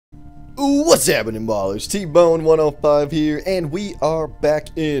What's happening, ballers? T-Bone 105 here, and we are back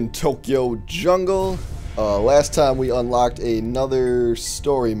in Tokyo Jungle. Last time we unlocked another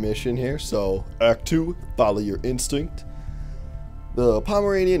story mission here, so Act 2, follow your instinct. The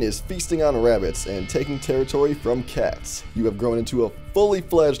Pomeranian is feasting on rabbits and taking territory from cats. You have grown into a fully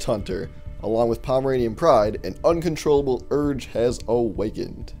fledged hunter. Along with Pomeranian pride, an uncontrollable urge has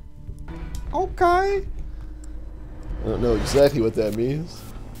awakened. Okay. I don't know exactly what that means.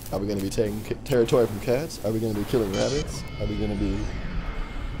 Are we going to be taking territory from cats? Are we going to be killing rabbits? Are we going to be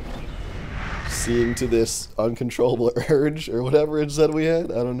seeing to this uncontrollable urge or whatever it said we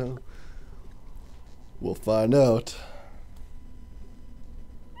had? I don't know. We'll find out.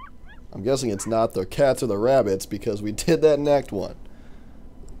 I'm guessing it's not the cats or the rabbits because we did that in Act 1.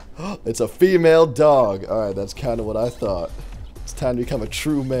 It's a female dog. Alright, that's kind of what I thought. It's time to become a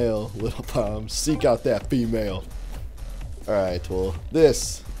true male, little Pom. Seek out that female. Alright, well,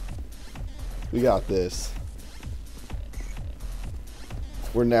 this. We got this.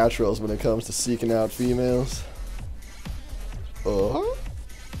 We're naturals when it comes to seeking out females. Oh,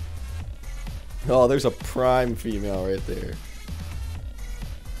 there's a prime female right there.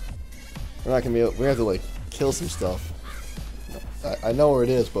 We're not gonna be able, we have to like kill some stuff. I know where it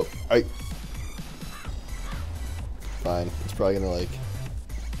is, but fine. It's probably gonna like.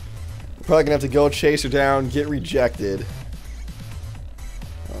 We're probably gonna have to go chase her down, get rejected.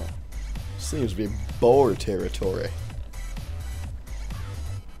 Seems to be boar territory.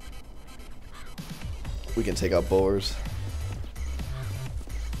 We can take out boars.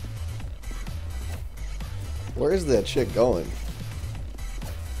 Where is that chick going?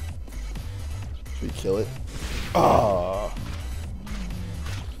 Should we kill it? Ah!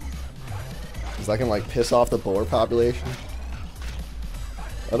 Is that gonna like piss off the boar population?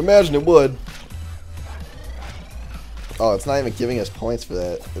 I'd imagine it would. Oh, it's not even giving us points for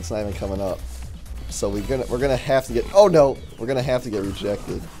that. It's not even coming up. So we're gonna have to get. Oh no, we're gonna have to get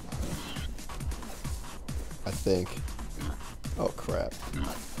rejected. I think. Oh crap.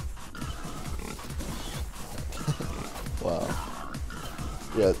 Wow.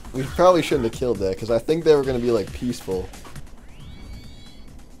 Yeah, we probably shouldn't have killed that because I think they were gonna be like peaceful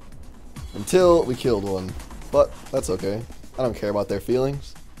until we killed one. But that's okay. I don't care about their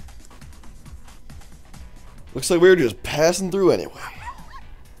feelings. Looks like we were just passing through anyway.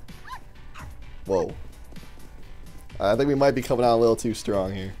 Whoa. I think we might be coming out a little too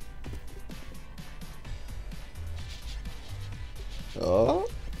strong here. Oh.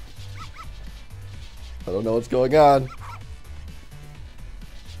 I don't know what's going on.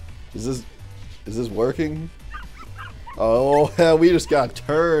 Is this working? Oh, hell, we just got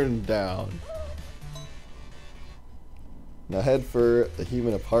turned down. Now head for the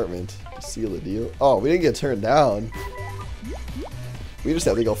human apartment to seal the deal. Oh, we didn't get turned down. We just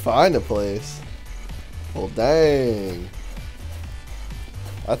have to go find a place. Well, dang.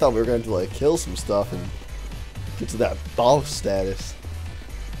 I thought we were going to like kill some stuff and get to that boss status.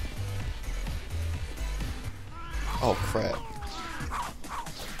 Oh crap.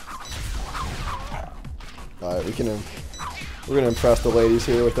 Alright, we're gonna impress the ladies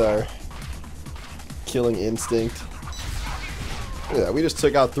here with our killing instinct. Look at that, we just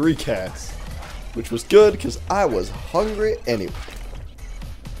took out 3 cats, which was good because I was hungry anyway.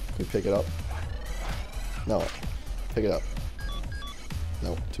 Can we pick it up? No. Pick it up.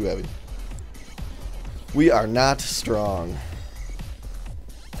 No, too heavy. We are not strong.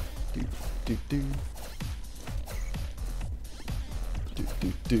 Do, do, do. Do,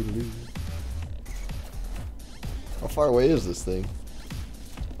 do, do, do. How far away is this thing?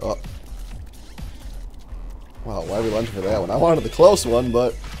 Oh. Wow, why are we lunging for that one? I wanted the close one,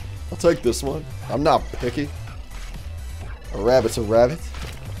 but I'll take this one. I'm not picky. A rabbit's a rabbit.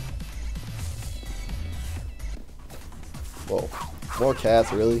 Whoa. More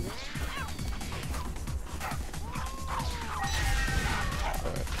cats, really?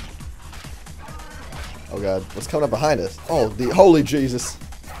 Alright. Oh god, what's coming up behind us? Oh, the holy Jesus.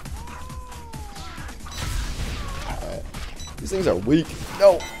 Alright. These things are weak.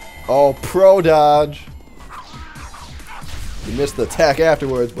 No! Oh, pro dodge. You missed the attack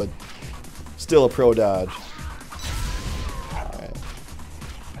afterwards, but still a pro dodge. Alright.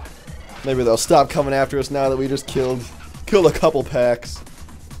 Maybe they'll stop coming after us now that we just killed a couple packs.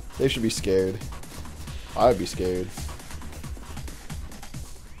 They should be scared. I'd be scared.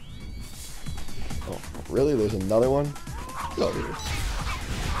 Oh, really? There's another one? Get over here.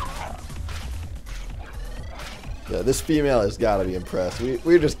 Yeah, this female has got to be impressed.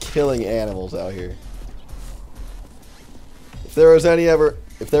 We're just killing animals out here. If there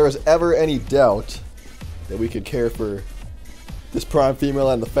was ever any doubt that we could care for This prime female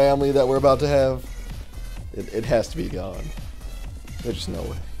and the family that we're about to have, it has to be gone. There's just no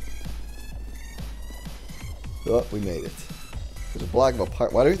way. Oh, we made it. There's a block of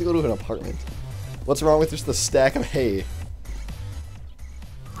apartment. Why do we have to go to an apartment? What's wrong with just the stack of hay?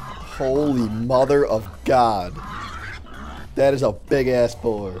 Holy mother of God. That is a big ass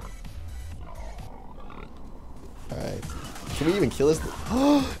boar. Alright. Can we even kill this thing?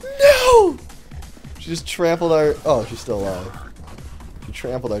 Oh, no! She just trampled our... Oh, she's still alive. She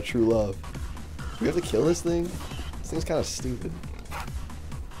trampled our true love. Do we have to kill this thing? This thing's kind of stupid.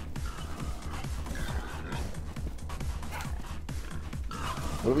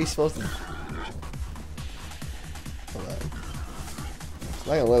 What are we supposed to do? Hold on. It's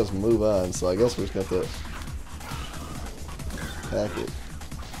not gonna let us move on, so I guess we're just gonna have to attack it.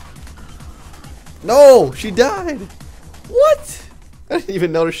 No! She died! What? I didn't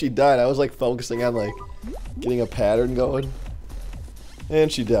even notice she died. I was like focusing on like getting a pattern going.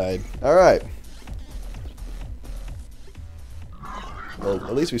 And she died. Alright. Well,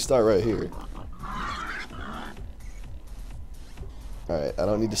 at least we start right here. Alright, I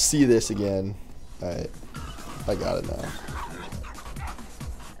don't need to see this again. Alright. I got it now.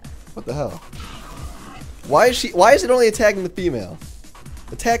 What the hell? Why is it only attacking the female?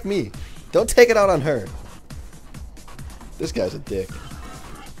 Attack me. Don't take it out on her. This guy's a dick.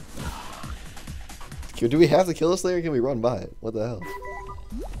 Do we have to kill this thing or can we run by it? What the hell?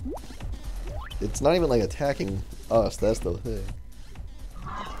 It's not even like attacking us, that's the thing.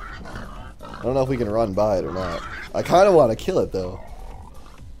 I don't know if we can run by it or not. I kind of want to kill it though.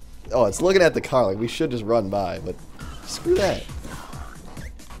 Oh, it's looking at the car like we should just run by, but screw that.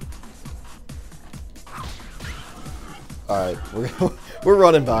 Alright, we're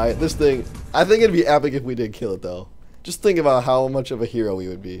running by it. This thing, I think it'd be epic if we did kill it though. Just think about how much of a hero we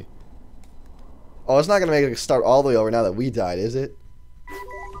would be. Oh, it's not going to make it start all the way over now that we died, is it?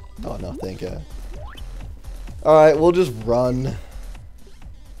 Oh, no, thank God. Alright, we'll just run.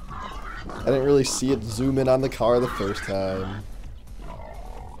 I didn't really see it zoom in on the car the first time.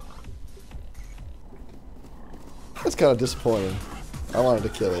 That's kind of disappointing. I wanted to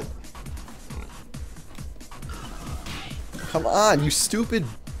kill it. Come on, you stupid...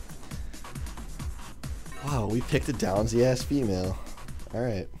 Wow, we picked a downsy-ass female.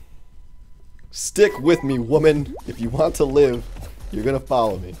 Alright. Stick with me, woman. If you want to live, you're gonna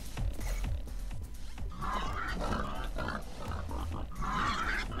follow me.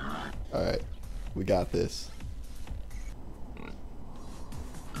 Alright. We got this.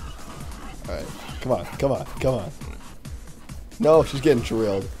 Alright. Come on, come on, come on. No, she's getting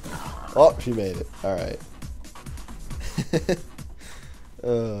drilled. Oh, she made it. Alright.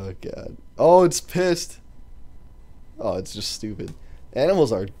 Oh, God. Oh, it's pissed. Oh, it's just stupid.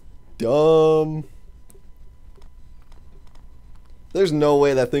 Animals are dumb. There's no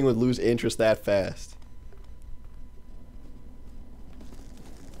way that thing would lose interest that fast.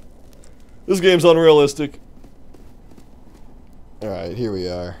 This game's unrealistic. Alright, here we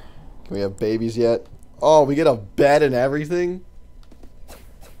are. Can we have babies yet? Oh, we get a bed and everything?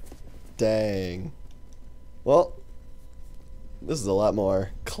 Dang. Well, this is a lot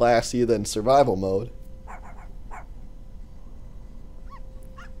more classy than survival mode.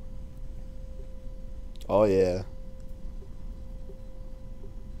 Oh yeah.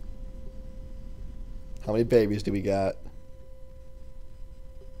 How many babies do we got?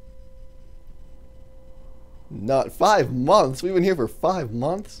 Not 5 months. We've been here for 5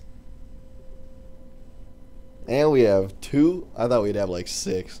 months. And we have 2. I thought we'd have like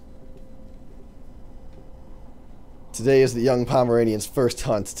 6. Today is the young Pomeranian's first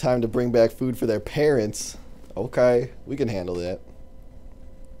hunt. Time to bring back food for their parents. Okay, we can handle that.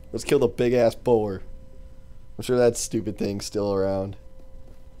 Let's kill the big ass boar. I'm sure that stupid thing's still around.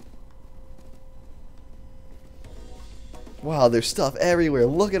 Wow, there's stuff everywhere.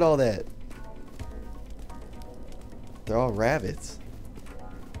 Look at all that. They're all rabbits.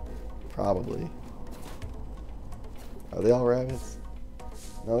 Probably. Are they all rabbits?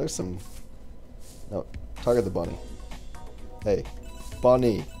 No, there's some... No, target the bunny. Hey,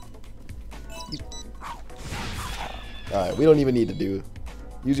 bunny. Alright, we don't even need to do...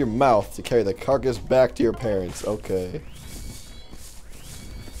 Use your mouth to carry the carcass back to your parents. Okay.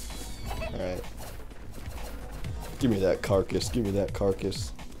 Alright. Give me that carcass. Give me that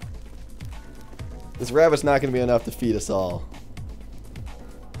carcass. This rabbit's not going to be enough to feed us all.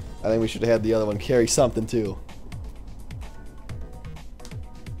 I think we should have had the other one carry something too.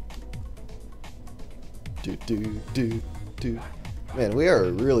 Man, we are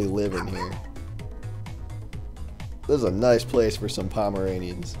really living here. This is a nice place for some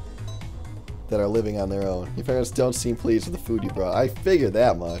Pomeranians. that are living on their own. Your parents don't seem pleased with the food you brought. I figured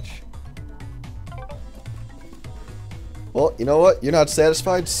that much. Well, you know what? You're not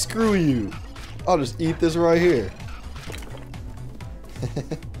satisfied? Screw you. I'll just eat this right here.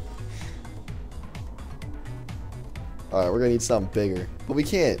 Alright, we're gonna need something bigger. But we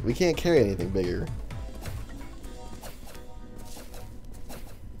can't carry anything bigger.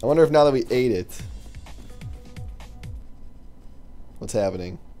 I wonder if now that we ate it, what's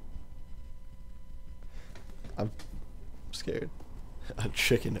happening? I'm scared. A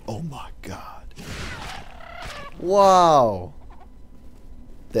chicken. Oh my god. Wow.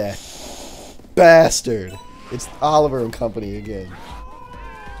 That bastard. It's Oliver and Company again.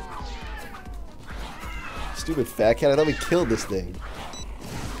 Stupid fat cat. I thought we killed this thing.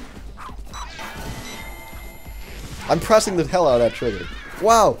 I'm pressing the hell out of that trigger.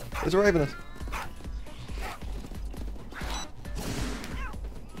 Wow. It's raping us.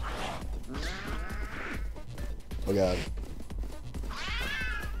 Oh god.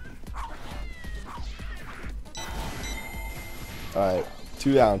 Alright.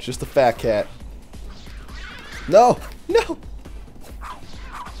 2 down. Just the fat cat. No! No!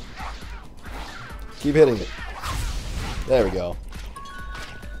 Keep hitting it. There we go.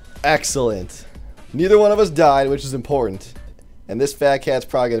 Excellent. Neither one of us died, which is important. And this fat cat's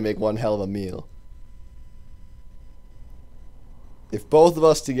probably going to make one hell of a meal. If both of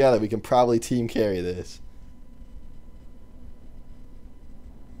us together, we can probably team carry this.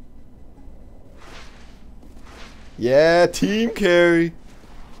 Yeah, team carry.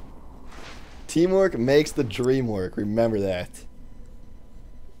 Teamwork makes the dream work. Remember that.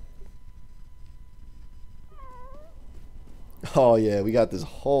 Oh yeah, we got this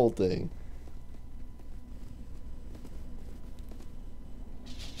whole thing.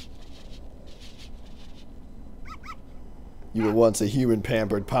 You were once a human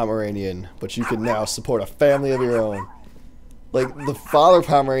pampered Pomeranian, but you can now support a family of your own. Like, the father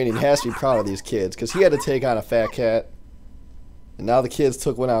Pomeranian has to be proud of these kids, because he had to take on a fat cat. And now the kids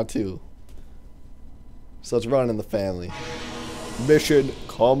took one out too. So it's running in the family. Mission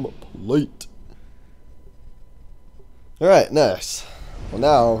complete. Alright, next. Well,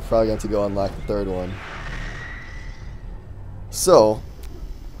 now we're probably going to go unlock the 3rd one. So,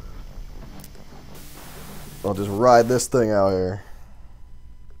 I'll just ride this thing out here.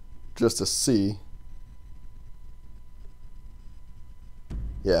 Just to see.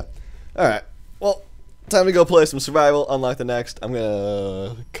 Yeah. Alright. Well, time to go play some survival, unlock the next. I'm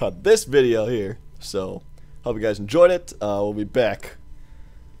going to cut this video here. So, hope you guys enjoyed it. We'll be back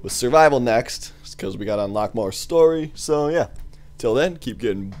with survival next, because we got to unlock more story. So, yeah. Till then, keep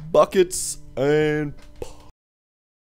getting buckets, and